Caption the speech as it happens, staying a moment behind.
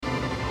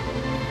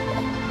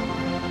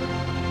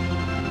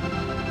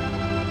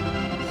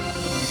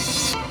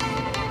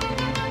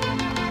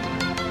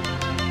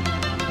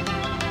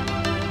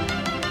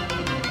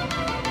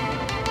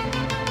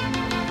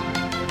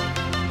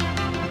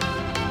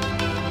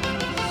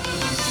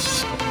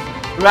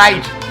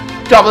Right,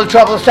 double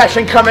trouble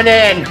session coming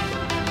in.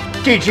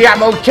 DJ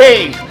MOT,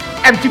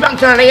 empty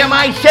bouncing on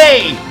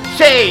AMIC.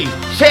 C.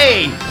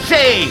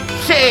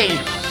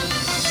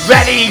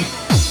 Ready?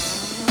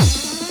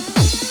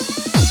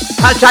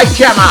 Hold tight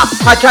Gemma,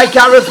 hold tight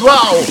Gareth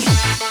Rowe,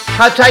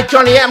 hold tight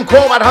Johnny M.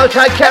 Cormack, hold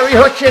tight Kerry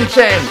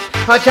Hutchinson,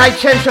 hold tight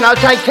Simpson, hold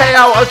tight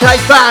KO, hold tight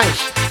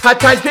Banks, hold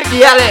tight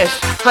Vicky Ellis,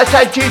 hold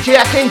tight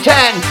GGS in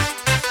 10,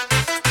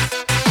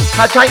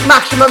 hold tight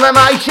Maximum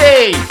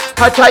MIC,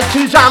 hold tight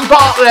Suzanne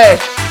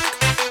Bartlett.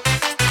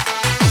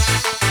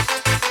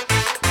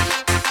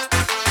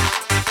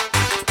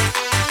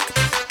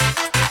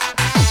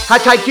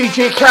 Hold tight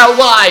DJ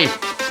KY,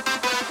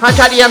 hold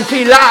tight the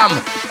MC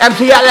Lamb,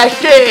 MC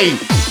LSD.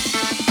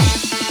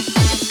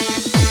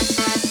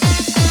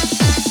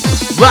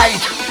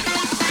 Right,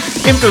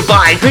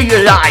 improvise,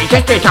 realize,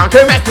 take the time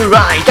to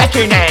memorize,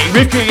 detonate,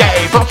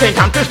 recreate, force the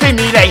time to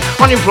stimulate,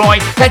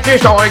 unemployed, head to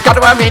soil,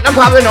 gotta admit I'm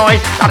paranoid,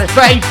 gotta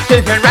space,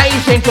 citizen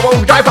race, into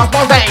overdrive off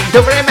my veins,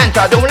 doubly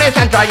mental, doubly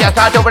central, yes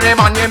I doubly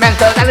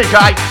monumental,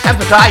 energize,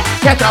 emphasize,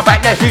 yes I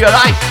bet let's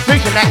realize,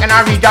 reconnect and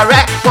I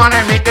redirect, wanna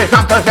make this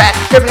unpossessed,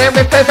 dribbling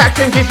with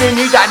perfection, giving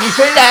you that new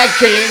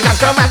selection, I'm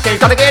so massive,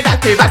 gotta get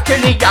active,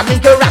 actually I'm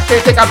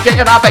interactive, think I'm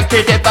getting off it,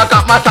 if I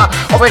got my son,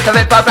 always to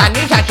live for brand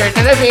new session,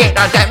 innovate,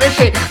 not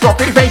demonstrate,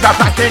 drop free face of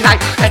passion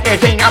night,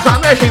 anything I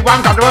promise you,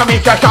 I'm gonna run me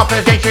just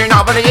opposition,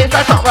 of it is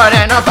a stronger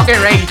than a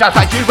fucking rage, just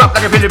like you up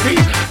like a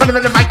millipede, put them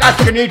in the mic, I'll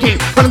take a new team,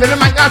 put them in the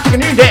mic, I'll take a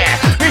new dare,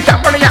 reach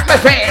up for the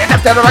atmosphere,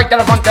 left to the right, to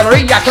the front, to the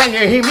rear, can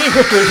you hear me,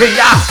 crystal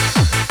clear?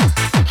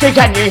 Say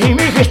can you hear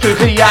me, crystal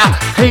clear,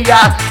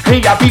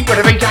 beat with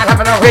the bass, I'm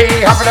having a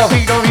way,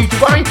 don't need to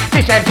worry,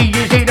 this empty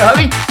is in a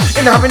hurry,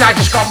 I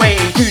just got way,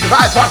 to the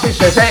vibe, what is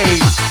to say?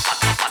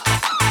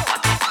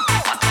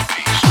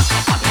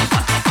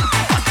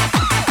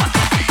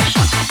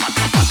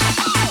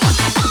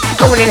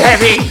 Going in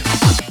heavy.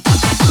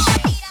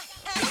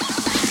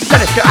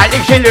 Gotta start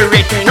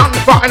exhilarating, on the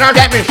spot and I'm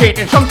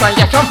demonstrating. Sometimes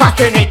yes I'm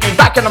fascinating,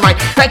 back in the mic,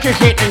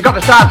 educating.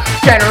 Gotta start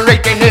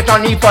generating, there's no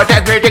need for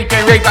degrading,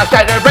 rave for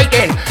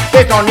celebrating.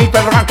 There's no need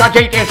for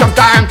romanticating,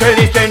 sometimes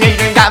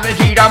hallucinating.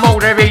 Guaranteed I'm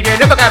motivated,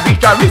 never gonna be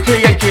start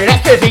recreating.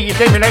 Ecstasy is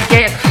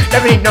stimulating,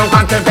 never need no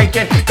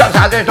contemplation. Cause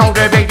how there's no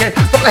debating,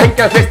 fuck the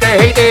haters if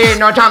they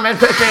hating. No time and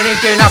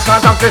fascinating, up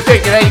front I'm to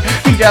stimulate.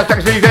 Details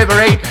actually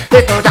liberate,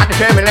 there's no time to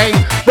terminate.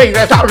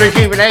 Fingers out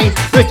rejuvenate,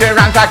 with the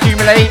rounds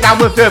accumulate. Now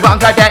with the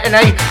bombs I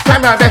detonate.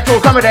 Time my best to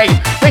accommodate.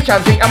 Bitch,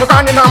 I'm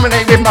going to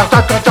nominate with my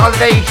start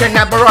consolidation.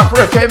 Never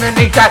offer a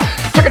termination.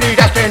 Check a new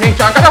destination.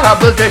 Gotta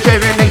have a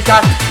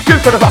discrimination.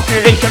 Good for the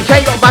population.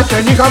 Say your bunch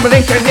of new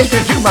combination.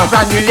 Listen to my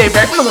brand new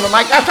lyric. Look at the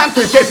mic, that's time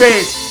to ship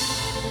it.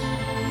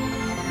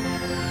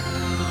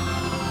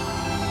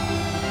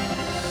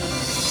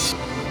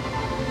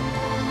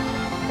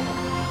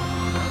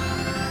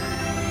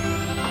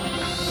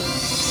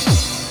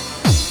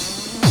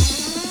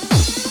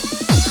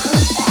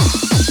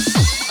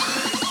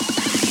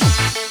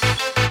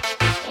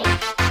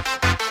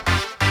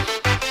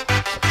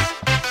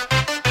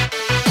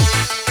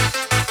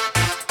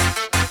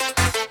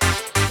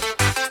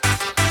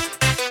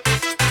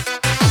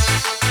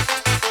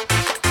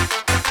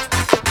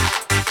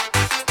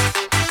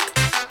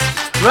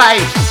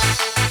 Right,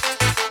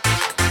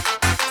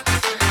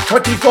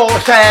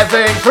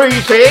 24/7,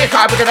 3-6,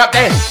 I pick it up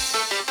then.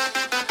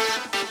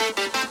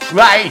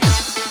 Right,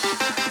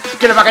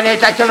 get it back in here,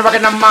 get it back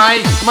in the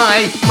mic.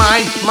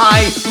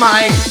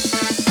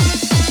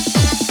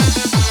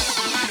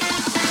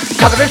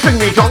 Cover the string,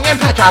 me, join and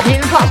patch, I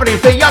hear properly,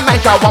 feel your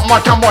measure, one more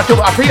time, what do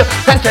I feel?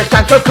 Sense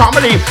of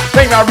comedy,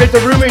 bring out with the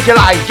room is your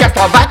life, yes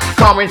I'm back,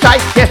 calm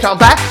inside, yes I'm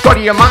back,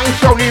 body and mind,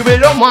 slowly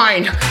will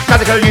unwind.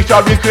 Medical use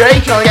of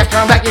recreational, yes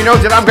I'm back, you know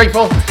that I'm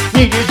grateful,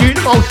 needed you the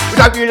most,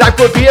 without you life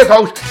would be a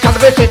ghost,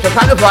 cannabis is a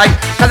kind of life,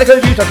 medical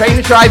use of pain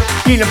and strife,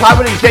 healing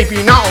poverty,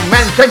 safety now,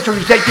 men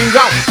centuries taking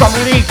out, from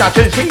the leaves out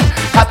to the sea,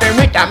 happen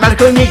with that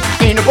medical need,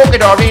 in a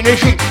bucket or in a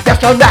sheet,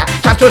 yes I'm back,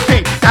 time to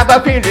speak,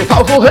 never feel this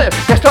powerful herb,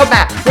 yes I'm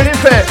back, willing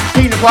fair,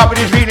 healing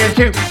properties reading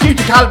too, due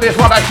to cannabis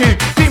what I choose,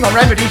 see my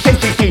remedy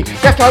 616,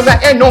 yes I'm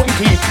back, and naughty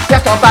tea,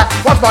 yes I'm back,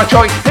 what's my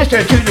choice,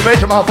 listen to the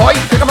words of my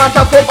voice, pick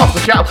myself up off the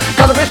shelf,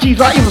 cannabis sees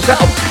my evil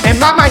self, in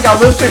my mind I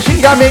will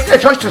succeed, I make the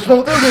choice to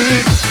smoke the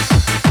weed,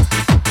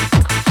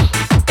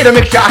 in a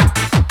mixture,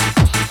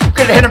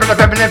 get a hit of a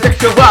feminine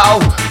fixture, wow,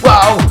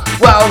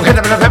 hit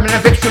of a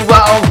feminine fixture,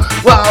 wow,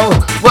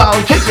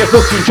 take your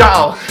book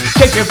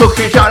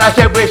control, I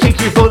said we're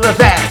seeking for the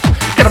best,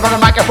 get up on the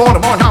microphone,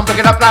 I'm on, pick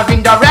it up loud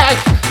and direct,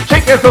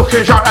 take your book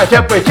control, I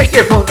said we're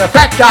seeking for the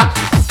factor,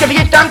 gotta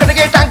get down,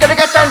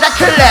 that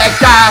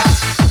collector,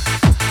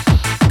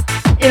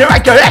 in the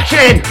right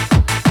direction,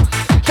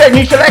 say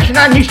new selection,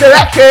 that's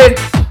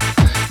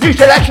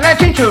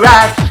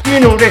interact, you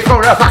know this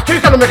for a fact,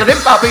 you're gonna make a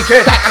limp up, beat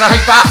it, attack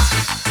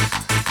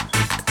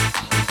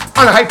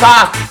on a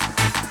hyper,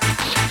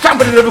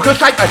 somebody lyrical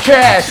cite my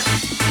chest,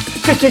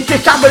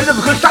 somebody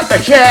lyrical cite my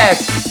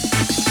chest,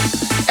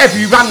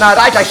 every run that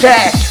I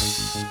dissect,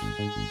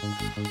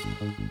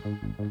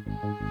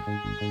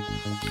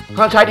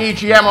 I'll take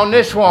EGM on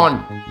this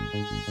one.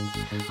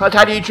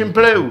 Outside Agent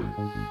Blue.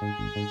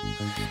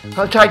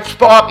 Outside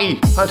Sparky.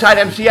 Outside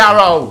MC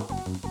Arrow.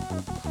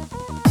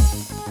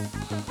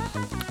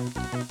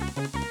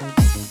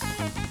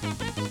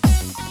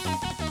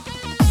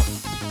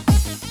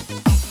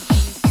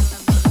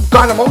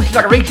 Got emotions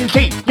like a raging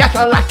sea. Yes,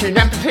 I lack in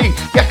empathy.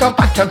 Yes, I'm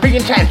back to being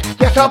intense.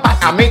 Yes, I'm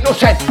back, I make no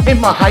sense. In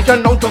my eyes, I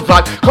know to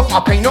fly. Cut my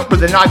pain up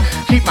with a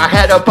knife. Keep my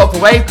head above the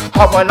wave.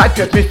 How my life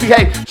just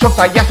misbehave.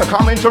 Sometimes, yes, I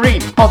calm and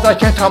serene. Other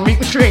yes, I'll meet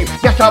the stream.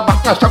 Yes, I'm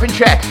back, my stuff in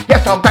check.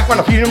 Yes, I'm back when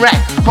I'm feeling wrecked.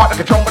 Hard to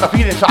control what I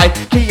feel inside.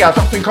 Tears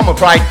often come with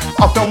pride.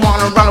 Often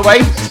wanna run away.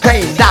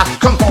 Pain that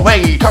comes my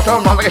way. Toss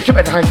around like a ship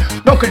at time.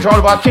 No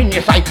control what's in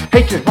your sight.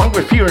 Hate is one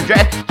with fear and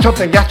dread.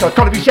 Something, yes, that's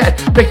gotta be said.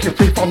 Break you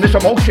free from this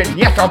emotion.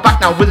 Yes, I'm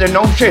back now with an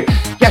ocean.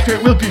 Yes,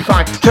 it will be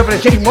fine.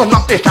 Civilization will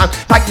not this time.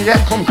 Like the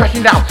death come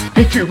crashing down.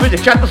 Hit you with a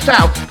gentle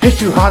sound. Hit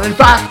you hard and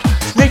fast.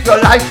 Make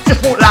your life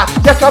just won't last.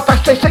 Yes, I'll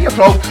back, stay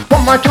afloat.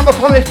 One more time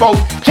upon this boat.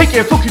 Take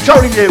your full control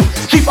of you.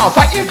 Keep on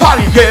fighting,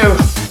 party you.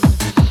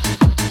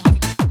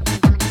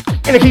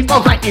 Gonna keep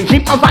on fighting,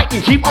 keep on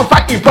fighting, keep on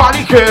fighting,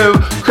 party crew.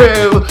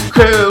 Crew,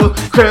 crew,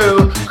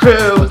 crew,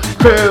 crew,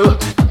 crew.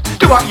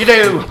 Do what you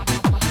do.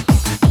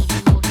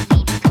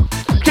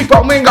 Keep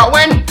on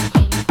going.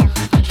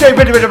 Stay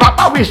with the rock,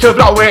 but we still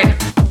blowing.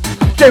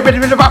 Stay with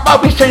the rock,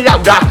 but we still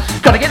louder.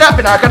 Gotta get up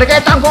and I gotta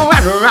get down, go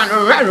round,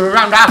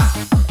 round.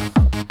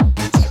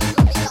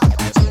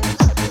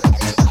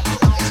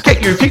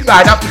 Get your feet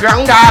right up the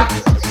ground.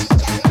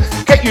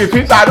 Get your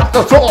feet right up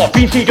the floor.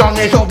 Been seen on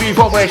this all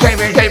before, we're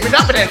saving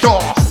up in the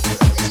door.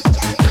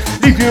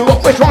 Leave you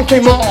up with one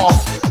thing more.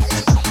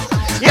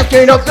 Yes,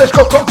 turn up the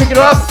scope, come pick it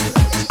up.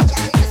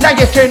 Now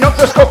yes, turn up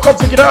the scope, come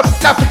pick it up.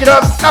 Now pick it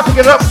up, now pick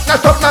it up. Now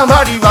stop my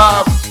body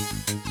rock.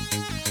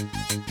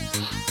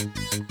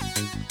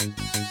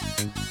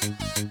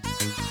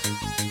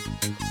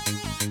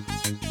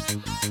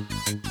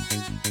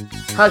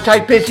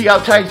 Outside busy,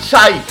 outside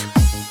sight.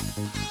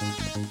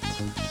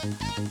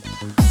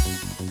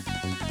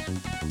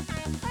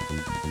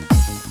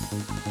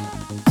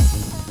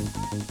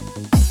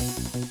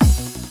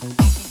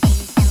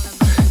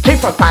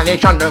 Keep on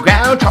Spanish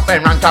underground,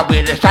 chopping round top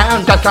with the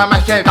sound. That's my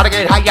master, gotta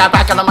get higher,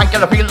 back on the mic,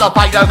 gotta feel the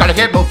fire. Gotta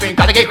get moving,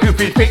 gotta get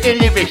groovy, spitting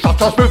lyrics, not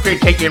so spoofing,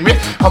 taking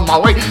risks on my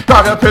way.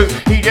 Gotta prove,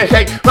 he just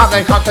say, rather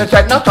than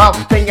concentrate, not all.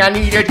 Think I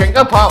need a drink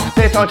of pop,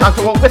 there's no time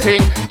to walk the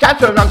thing.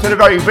 Dance around to the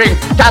very ring,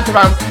 dance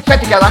around,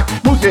 set together,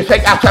 move this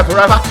thing after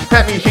forever.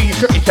 Let me see you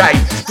strictly say,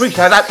 reach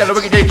that out to the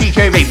wicked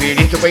DJ, baby,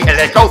 it's a way to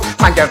let go.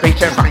 Find your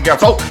beat and find your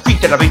flow,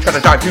 beat to the beat,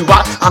 gonna drive you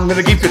up. I'm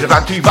gonna give you the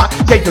bounty back,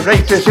 take the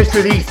race to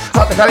history,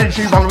 not the talent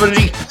you wanna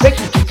release. Make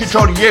you take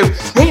control of you,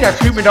 ain't a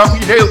human of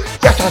you do.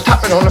 Yes, I was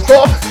tapping on the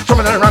floor, some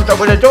of them runs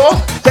over the door.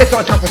 There's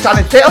no time for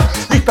standing still,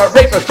 reaper,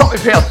 rapers, drop me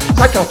pill.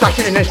 Like I'm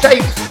flashing in the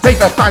state,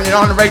 rapers standing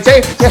on the raid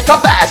day. Yes,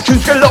 not bad,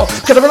 choose your law,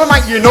 cause I'm gonna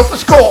make you know the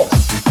score.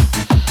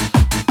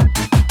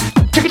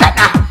 Check it out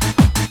now.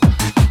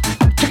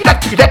 Check it out,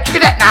 check it out, check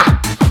it out now.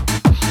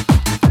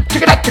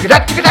 Check it out, check it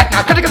out, check it out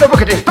now. Gotta get a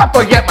look at this bad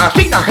boy yet, my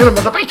seat now, hit him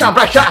with the bass on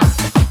pressure.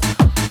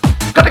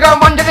 Gotta go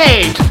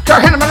underneath.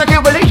 Gotta hit him on the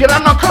kill release.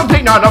 I'm not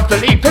complete, not off the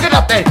lead. Pick it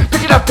up then.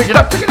 Pick it up, pick it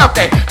up, pick it up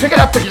then. Pick it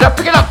up, pick it up,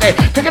 pick it up then.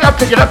 Pick it up,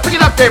 pick it up, pick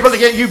it up then. Really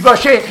get you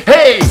brush it.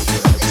 Hey.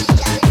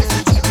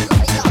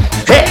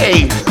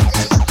 Hey.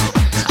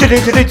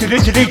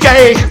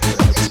 DJ.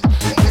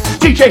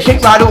 DJ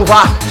sink right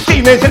over.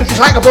 Steaming in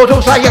like a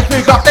bulldozer. Yes,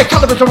 we got the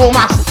cannabis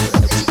aroma.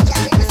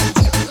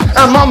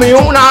 I'm on my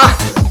own.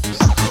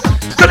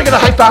 Gotta get a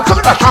hyper, come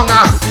on,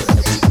 stronger.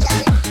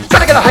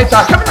 Gotta get a hype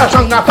now, come on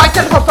song now. Fight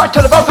to the ball, fight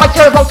to the ball, fight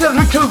to the ball, to the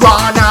root to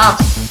run now.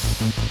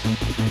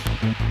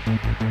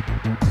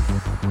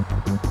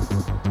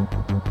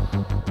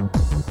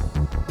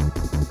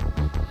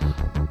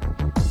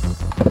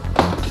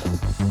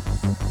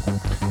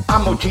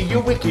 I'm OT, you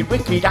wicked,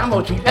 wicked, I'm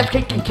OT, let's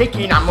kick and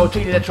kicking, I'm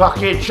OT, let's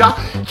rock it, shot,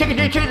 taking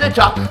it to the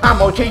top. I'm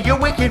OT, you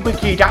wicked,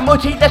 wicked, I'm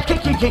OT, let's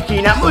kick and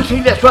kicking, I'm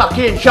OT, let's rock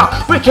it,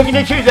 shot, we're taking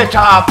it to the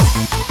top.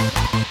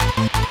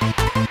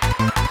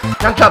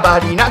 Not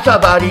somebody, not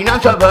somebody,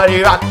 not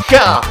somebody, rock,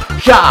 shock.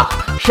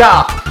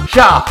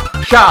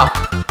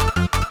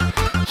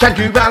 Send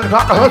you round the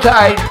clock the whole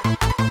side.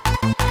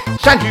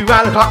 Send you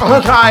round the clock the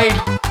whole side.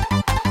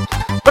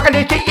 Look at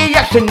this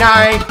DEX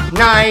tonight,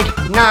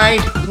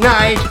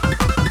 night.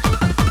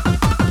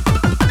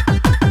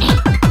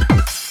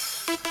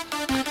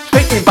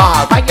 Speaking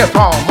bar, like your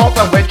phone, more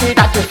than wicked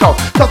at your soul.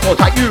 Double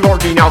tight, you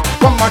already know.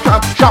 One more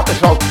time, sharp and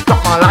slow.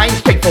 Drop my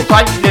lines, take full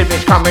flight,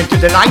 lyrics coming to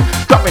the line.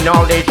 Dropping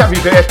knowledge every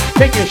verse,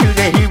 making sure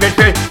they hear it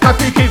first.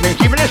 Happy keeping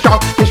it strong,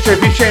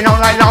 distribution all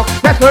night long.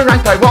 That's the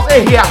rank I want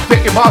to hear,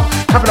 pick your boss.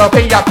 Capital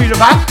P, I feel the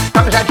vibe.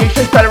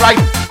 Representation, better right.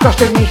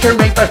 Destination,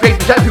 rapers,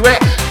 papers everywhere.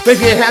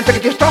 Wave your hands like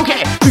I just don't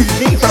care. Do you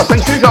need for the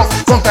things to go?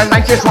 One for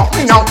night, just what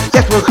we know.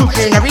 Yes, we're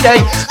cooking every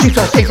day. Keeps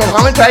us safe from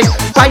harm and play.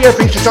 Fire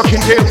brings destruction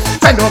too.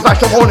 Spend all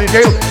that's the warning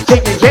do.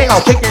 Taking jail,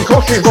 taking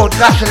caution, but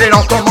that's it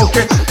off the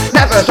motion.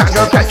 Never stand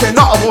your question,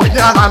 not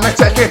emotional, I'm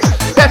expecting.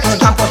 There's no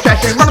time for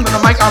session, running with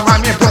the mic, I'm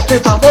rhyming, busting,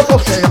 bubble,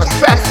 busting, I'm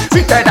stressed.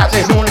 We said that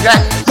this morning,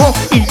 more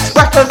east,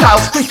 west and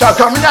south, we start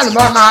coming down the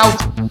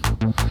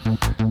mouth.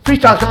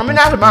 Freestyle's coming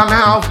out of my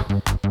mouth.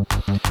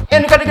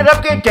 And you gotta get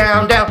up, get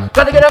down, down.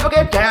 Gotta get up,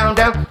 get down,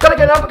 down. Gotta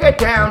get up, get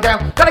down,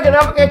 down. Gotta get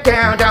up, get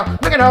down, down.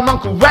 Making a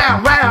monk go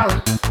round,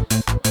 round.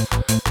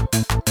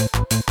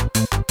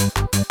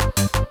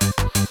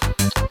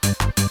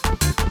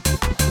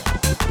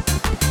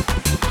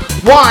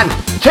 One,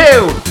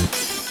 two.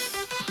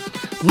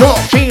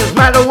 North Shields,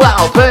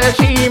 Motherwell,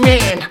 30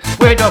 men.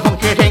 Where the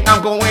fuck you think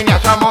I'm going?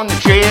 Yes, I'm on the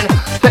train.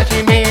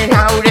 30 men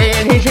out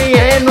in his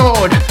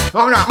road.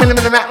 I'm not in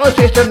the metal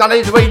system, that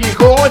is the way you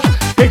call it.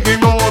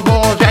 Picking more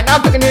balls and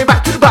I'm picking it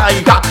back to the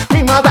biker.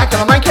 Bring my back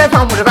on my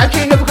microphone with a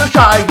vaccine never goes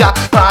tiger.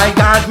 By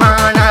God's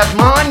man, that's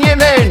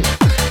monument.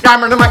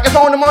 I'm on the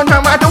microphone, I'm on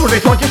time, I do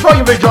this one just for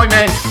your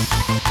enjoyment.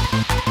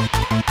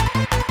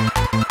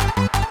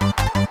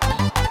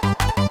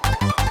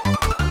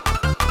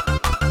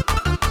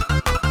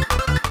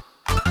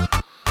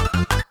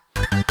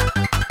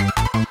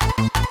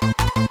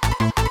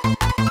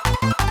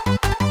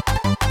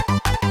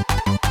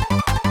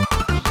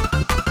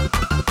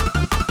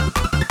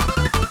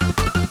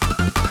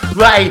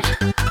 Right,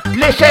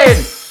 listen.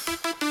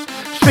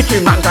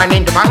 Spitting man down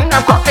into man,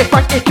 I've got this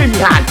fight in my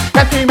hand.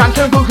 Every man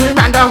to book him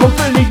and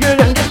hopefully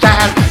you'll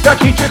understand. The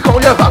teacher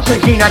called the box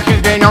and he not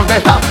children on the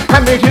top.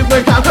 And me too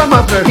went out from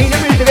up there, he the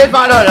music is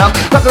bad along.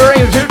 But the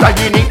rails are like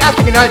unique, that's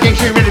thinking I think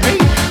she really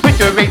be. With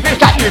the rapist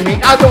that you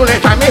mean, I don't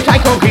let time miss I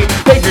concrete.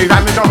 They do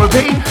rhymes on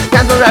repeat,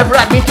 and they'll ever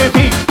at me to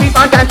beat. Keep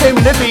on dancing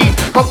with the beat,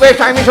 hope their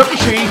time is up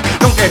the street.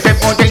 Don't get it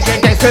for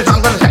dancing, cause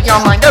I'm gonna set your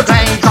mind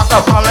ablaze. Got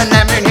the fallen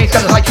lemon, he's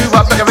gonna light you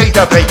up like a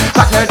razor blade.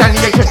 Faster than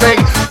the extra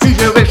use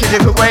your wish a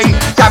different way.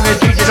 Damage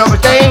teachers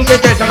overstaying, cause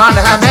there's a man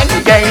to have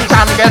many days.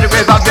 Time to get it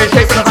with up this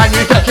shape, and a brand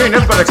new session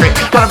of gonna create.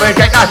 Celebrate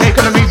that night, it's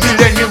gonna be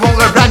feeling you all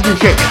a brand new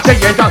shit. Say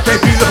you don't say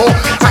beautiful,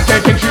 faster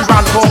takes you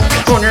round the ball.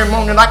 Turning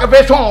moaning like a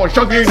best horn,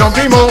 showing you don't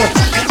be more.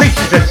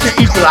 Faces to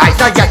equalize,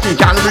 I get you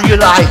down to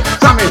realize.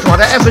 Ram is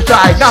what I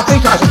emphasize, now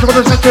face us, it's what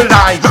I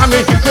centralize. Ram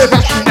is your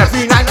perfection,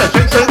 every night a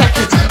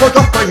selection. Hold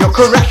up for your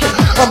correction,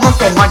 I'm not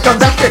on my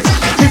direction.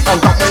 Keep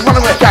on dropping, one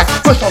of my checks.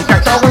 Push on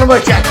text, I want to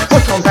work check.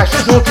 Push on text,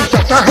 there's no two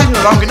sets, I'm hanging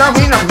along and I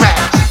mean I'm mad.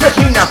 Let's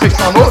see now, fix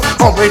my mood,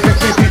 always makes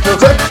me feel so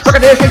good. Look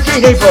at this, it's the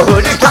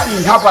neighborhood, it's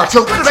cutting, how about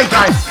so good at the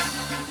time.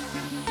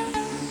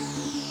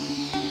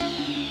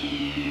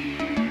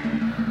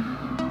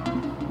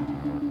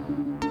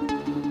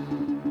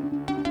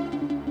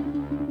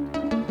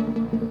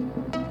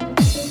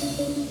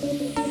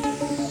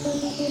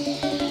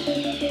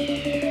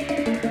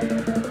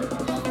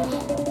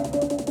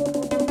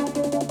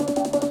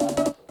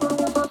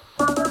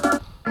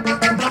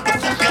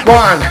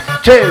 One,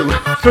 two,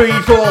 three,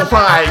 four,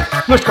 five.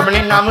 Must coming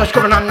in, I must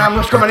coming on, I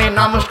must coming in,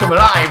 I must come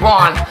alive.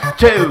 1,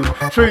 2,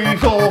 3,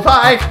 4,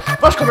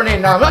 5. Must coming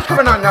in, I must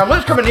coming on, I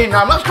must coming in,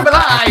 I must come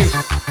alive.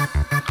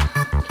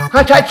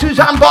 I take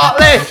Suzanne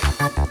Bartlett.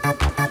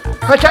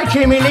 I take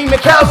Jimmy Lee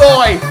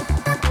McElroy.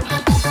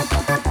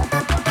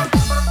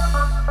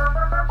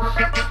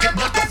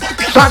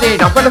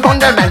 Started off with the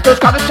fundamentals,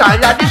 got a style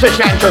that is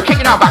essential.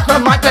 Kicking our back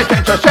from my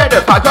potential,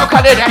 certified, got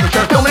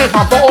credentials. 2 minutes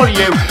one for all of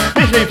you,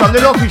 listening from the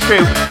Lucky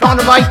Street. On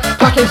the mic,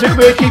 passing through,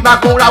 achieve my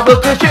goal, I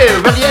will pursue.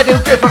 Ready to do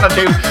just what I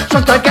do,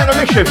 sometimes get a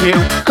mix of you.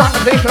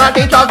 Contemplation, I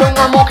think I'll go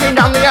on walking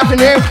down the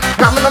avenue.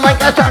 I'm on the mic,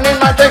 that's sounding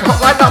like they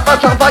hot like up,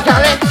 but some by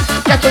talent.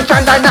 Getting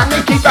sound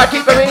dynamic, deeper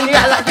in the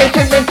air like this,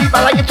 and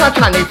deeper like a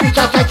Titanic. Beats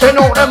are section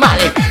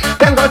automatic,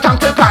 then got time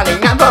to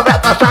panic. Never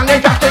ever sounding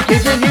drastic,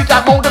 giving you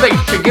that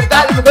motivation, give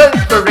that little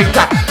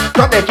inspiration.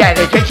 Got the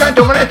dedication,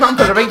 doing it from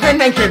the reason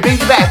nation. Be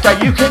the best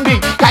that you can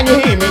be, can you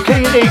hear me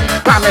clearly?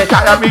 I'm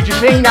inside a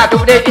religiously, now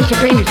doing it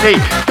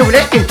instantaneously. Doing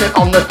it instant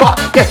on the spot,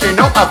 yes you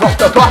know I've lost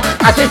the plot.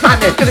 I this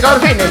madness, gonna go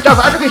to finish,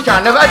 never to finish,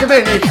 never to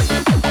finish.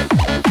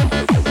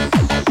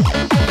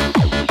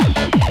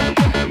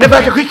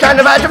 Never to quit,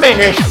 never to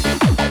finish.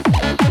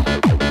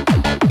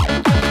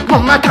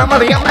 One more time, I'll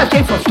be on my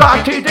scene from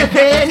start to the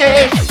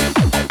finish.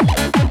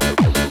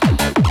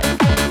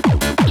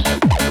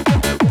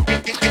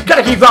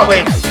 Gotta keep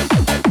going.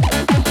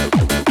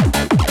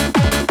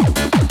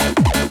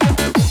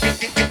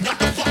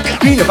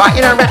 Unified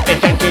and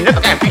representing,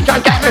 never can be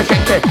done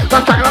demonstrated.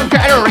 One time I'm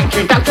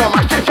generating, that's all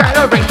my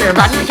celebration.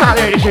 Bad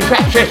mentality is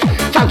infectious,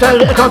 sounds a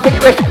little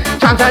conspicuous,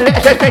 sounds a little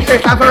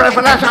suspicious. I'm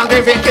forever now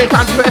sounding vicious,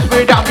 I'm stressed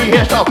without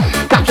rehearsal.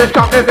 That's just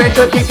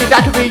controversial, teaching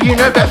that to be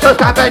universal.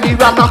 Stop any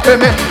I'm not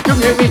coming,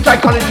 doing me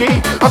psychology,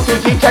 up to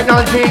the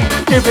technology.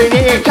 Doing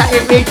it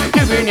technically,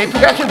 doing it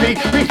progressively,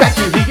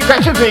 respectively,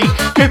 aggressively.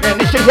 Doing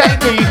this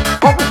exactly,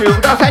 what we do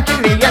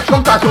authentically, yes,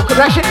 sometimes so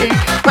correctly.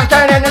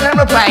 Faster than an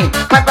aeroplane,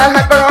 hyper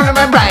on the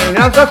membrane.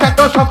 I'm so fat,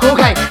 so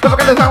cocaine, never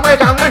gonna sound way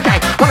down the chain.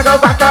 Wanna go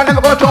back down,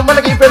 never go to, but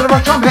I keep it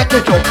rush from head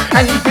to toe.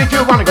 And if you do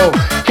wanna go,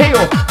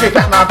 kill, get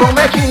back my bone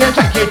machine and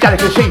take your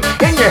delicacy.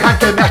 In your hand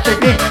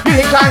domestically, you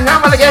think I'm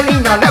now, but again,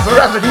 I'll never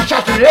ever do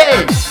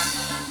Saturday.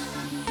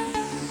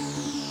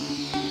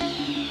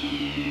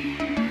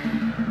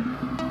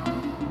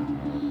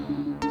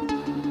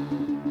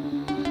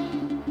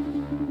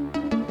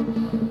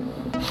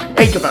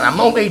 double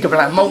ammo, double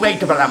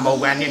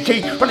ammo, and you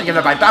see, when I get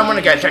a bite down, when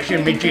I get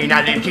section machine,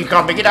 and then she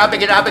can't pick it up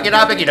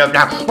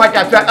now. Why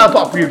that threat up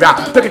off you now?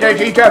 Look at the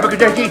DJ,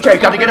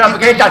 gotta get up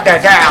again,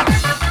 that down.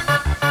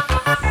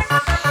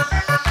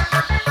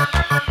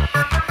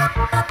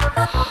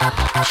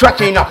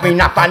 Sweating off me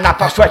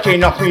nappa,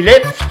 sweating off me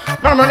lips.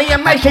 No money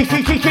and my see,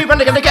 when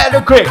they're gonna get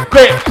a grip.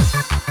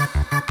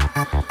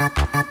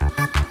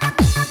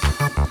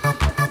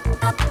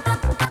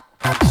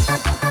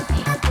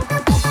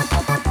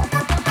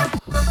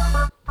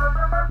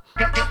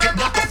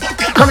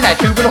 Coming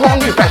at you with a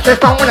horn, you fast as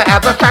strong when I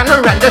have a stand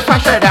horrendous,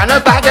 faster than a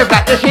bag of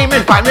rat, the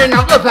semen, firing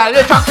out the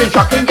planet,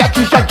 shocking, get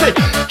you senses,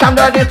 sound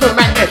that is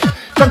tremendous.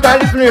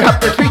 Sometimes if you have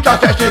the sweet or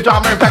tested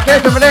armor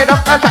practice, eliminate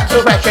up a sex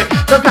suppression.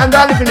 Sometimes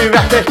I live in you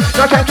restless,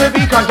 no time to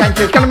be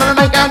contented. Come on,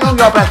 make out on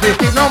your breathless,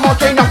 keep no more,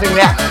 say nothing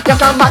there. Yes,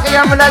 I'm back,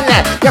 I'm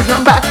relentless. Yes,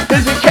 I'm back,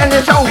 this is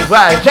Ken's only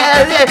word.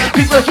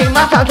 People see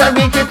my sounds, I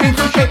read your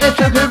people shit, it's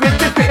a good rich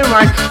spit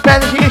around.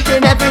 Vanity is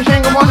in every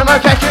single one of my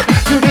sessions.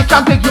 Do this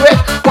ambiguous,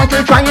 want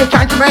to try and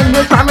time to run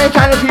this grammar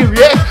time of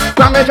furious.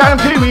 Grammar time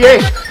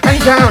furious.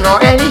 Any town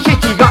or any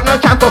city, got no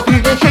time for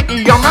feeling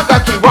shitty. On my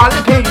gutsy, while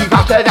the pity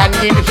faster than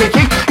the inner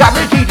city.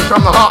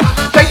 From the heart,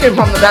 taken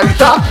from the very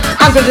start.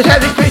 I'm to the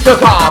heavy piece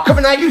of car,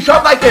 coming at you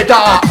shot like a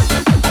dart.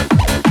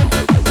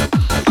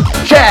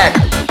 Check.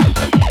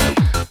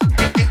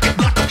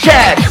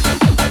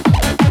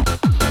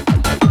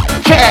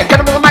 Get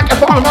up on the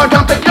microphone, I'm on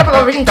pick it up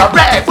on the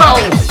red,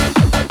 whoa.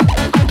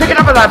 Pick it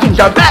up on the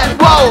red,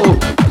 whoa.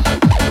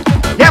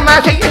 Yeah, man,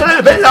 take it a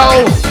little bit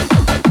low.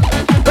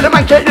 But I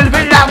might take a little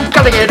bit loud.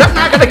 Gotta get up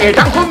now, gotta get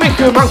down. Cool, make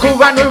you, uncle,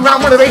 running around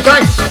with a bass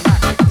line.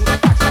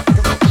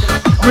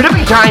 With a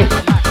beat time.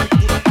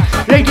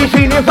 Ladies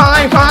feeling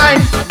fine.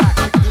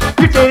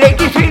 Pretty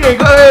ladies feeling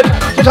good.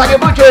 Just like a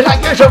butcher,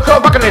 like you're so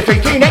cold, rockin' this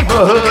 18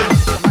 neighborhood.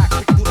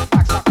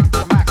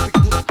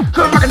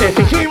 Rockin' this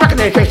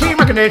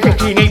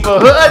 18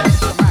 neighborhood.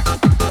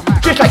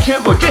 Just like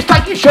you would, just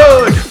like you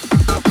should.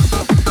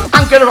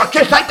 I'm gonna rock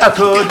just like I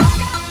could.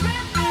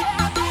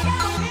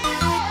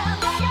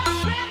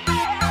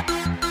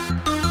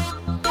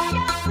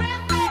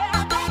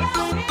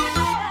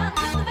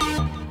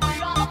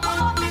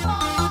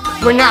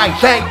 When I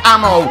say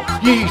ammo,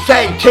 you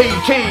say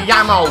TT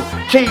ammo,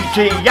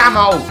 TT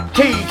ammo,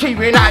 TT.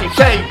 When I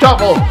say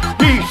double,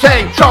 you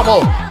say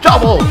trouble.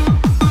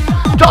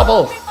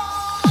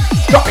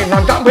 Dropping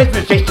on down with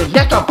resistance,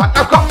 yes, but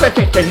I've got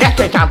persistence, yes,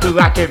 it's time to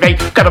activate.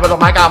 Got a bit of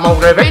my guy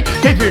motivate.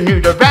 If you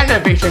knew the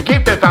renovation,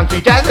 keep the fancy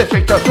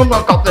demonstration.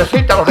 Someone got the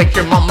seat, I'll reach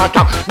him on my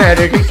top.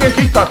 Medication,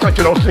 keep us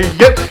until I'll see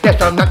you.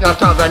 Yes, I'm not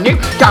something new.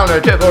 Down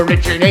a double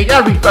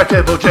originator,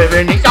 reversible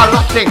tyranny. I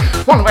lost it.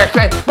 One way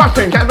straight, one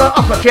thing ever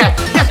off my chest.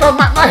 Yes, I'll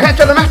map my head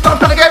to the max. I'm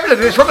trying to get rid of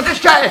this from a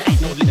distress.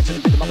 Ain't no limit to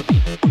the rhythm of the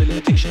beat. Only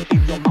limitation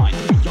in your mind.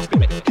 Free your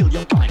spirit, kill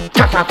your time.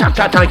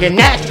 Tap, your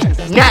neck.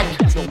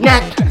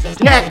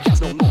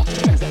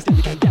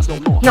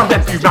 Now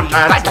let me run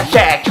like I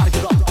said.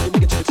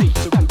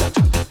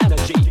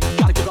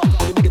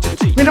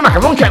 With a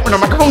microphone check,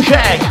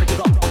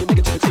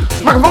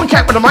 Microphone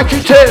check with a mic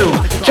two.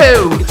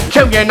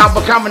 Yeah, now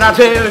we're coming out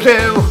two.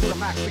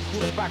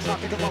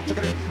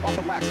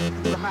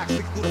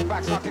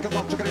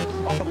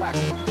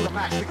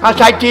 I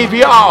take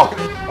DVR.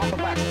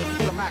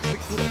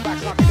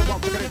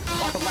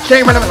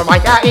 Sing with the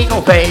mic, I ain't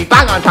no fake.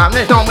 Bang on time,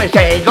 there's no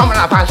mistake. Coming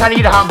up fast, I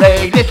need a hand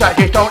blade. This I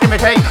just don't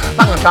imitate.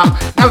 Bang on time,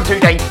 never too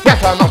late.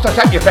 Yes, I must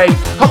accept your fate.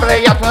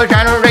 Hopefully, yes, for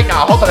generate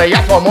now. Hopefully,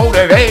 yes, for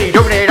motivate.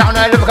 Doing it on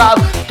the lyrical,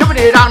 doing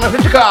it on the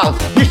physical.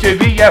 Used to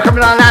be a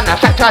criminal and a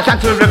sector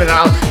central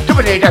criminal.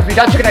 Doing it every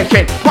day, chicken and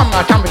shit. One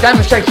more time, a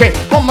demonstration.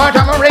 One more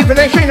time, a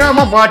revelation. And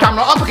one more time,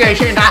 an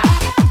obligation.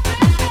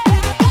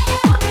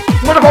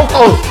 What a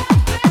vocal.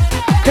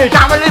 Cause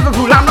I'm a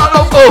Liverpool, I'm not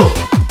local.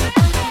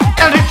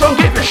 And it don't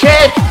give a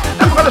shit.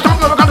 Never gonna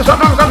stop,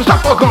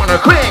 we're gonna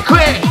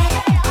quit.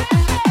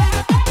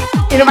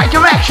 In the right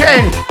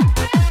direction.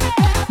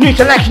 New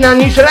selection,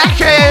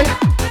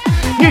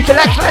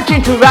 let's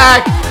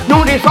interact.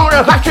 No need for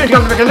a factory,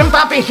 gonna make a limp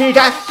up and see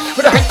that.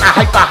 With a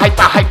hyper,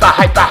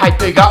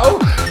 go.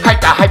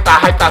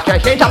 Hyper,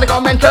 session, time to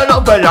go mental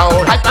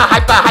overload.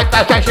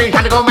 Hyper, session,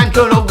 time to go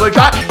mental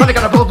overdrive. When I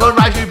gotta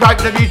pulverize you, drive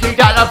the music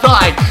that I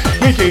find.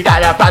 Music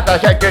that I find, the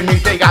second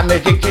music I'm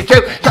addicted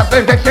to.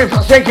 Something makes me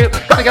thank you.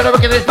 Gotta get a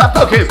look at this back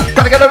for you.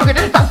 Gotta get a look at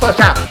this back for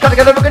sound. Gotta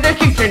get a look at this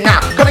teaching now.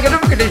 Gotta get a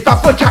look at this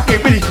back for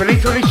tapping.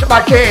 Release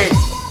my kid.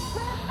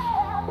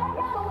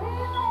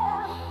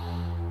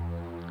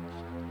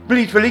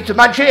 Release the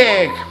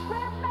magic.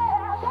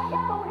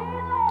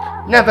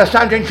 Never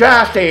sounding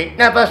drastic,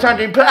 never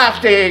sounding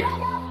plastic.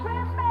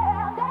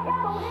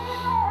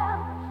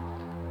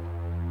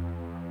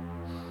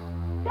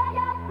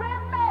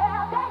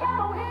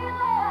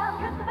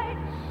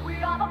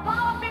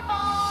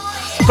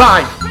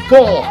 Five,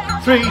 4,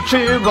 3,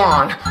 2,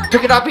 1.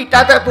 Pick it up, beat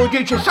that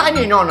producer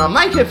signing on a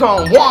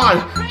microphone.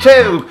 1,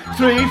 2,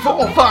 3,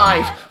 4,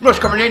 5. Rush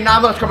coming in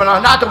now, rush coming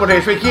on. That's what it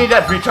is, we get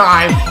every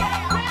time.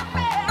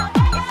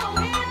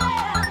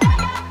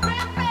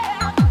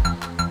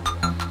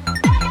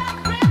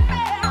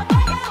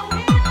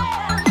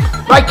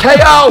 Right,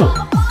 KO!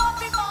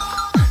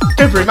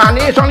 Different man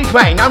is on his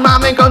way, now my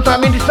man guns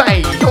I'm in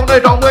display. Don't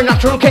wear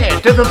natural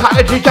care, different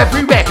packages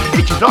everywhere.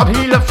 It's just love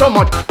he loves so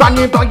much, brand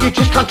new boy you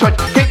just can't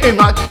touch. Hit him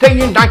right, day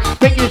and night,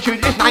 make you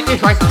shoot this night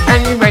is right.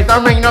 Anyway,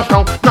 the rain or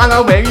snow,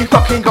 no where you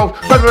fucking go.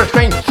 Whether it's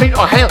rain, sleet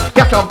or hail,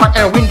 yes or back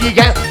a windy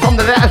gale. From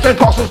the letters and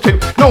fossils too,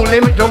 no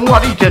limit to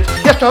what he did.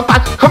 Yes or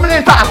back, coming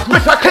in fast,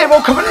 Mr. Cable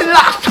coming in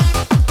last.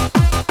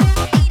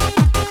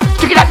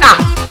 Check it up now.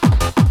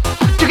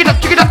 Check it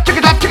up, check it up, check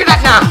it up, check it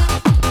up now.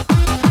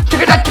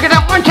 Check it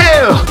up, 1, 2.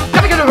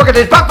 Gotta get a look at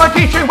this back, 1,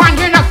 2, 3, 1,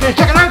 you're not gonna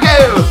check it out,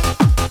 go.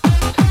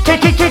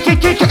 Check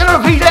it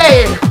out,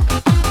 feeling.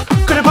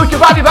 Gonna put your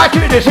body back to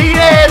the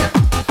ceiling.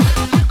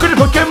 Gonna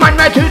put your mind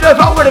back to the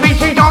floor with the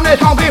beat on this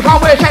song before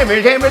we're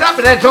sharing it up,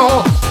 that's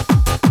all.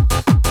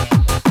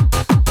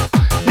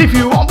 If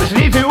you want this,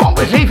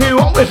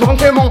 want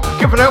them all.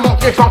 Give them all,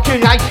 this one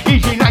tonight.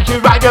 Easy night to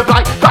ride a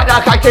bike. Ride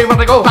like I say when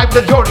I go high,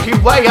 the Jordan give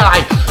away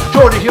I.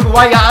 Jordan give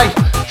away I.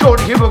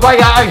 Jordan give away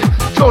I.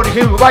 Jordan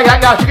give away I.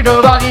 Now taking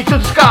the body to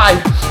the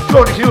sky.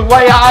 Jordan give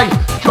away I.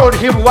 Jordan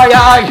give away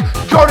I.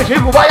 Jordan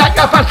give away I.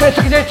 Now fast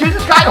taking it to the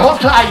sky, hold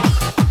tight.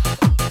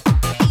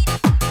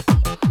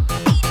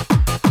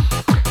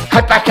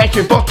 Head back at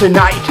your boat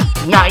tonight.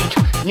 Night.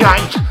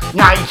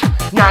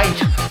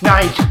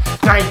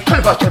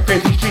 24/7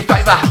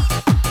 365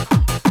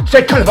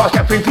 Say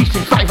 24/7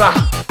 365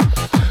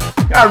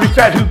 I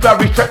respect Hoover, I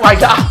respect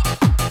Wiser.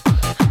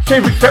 Say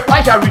respect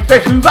Wiser, I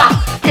respect Hoover.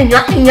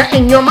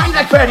 In your mind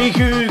like Freddy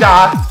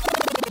Krueger.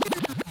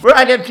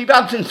 Right, MC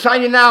BOUNCIN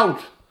signing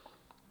out.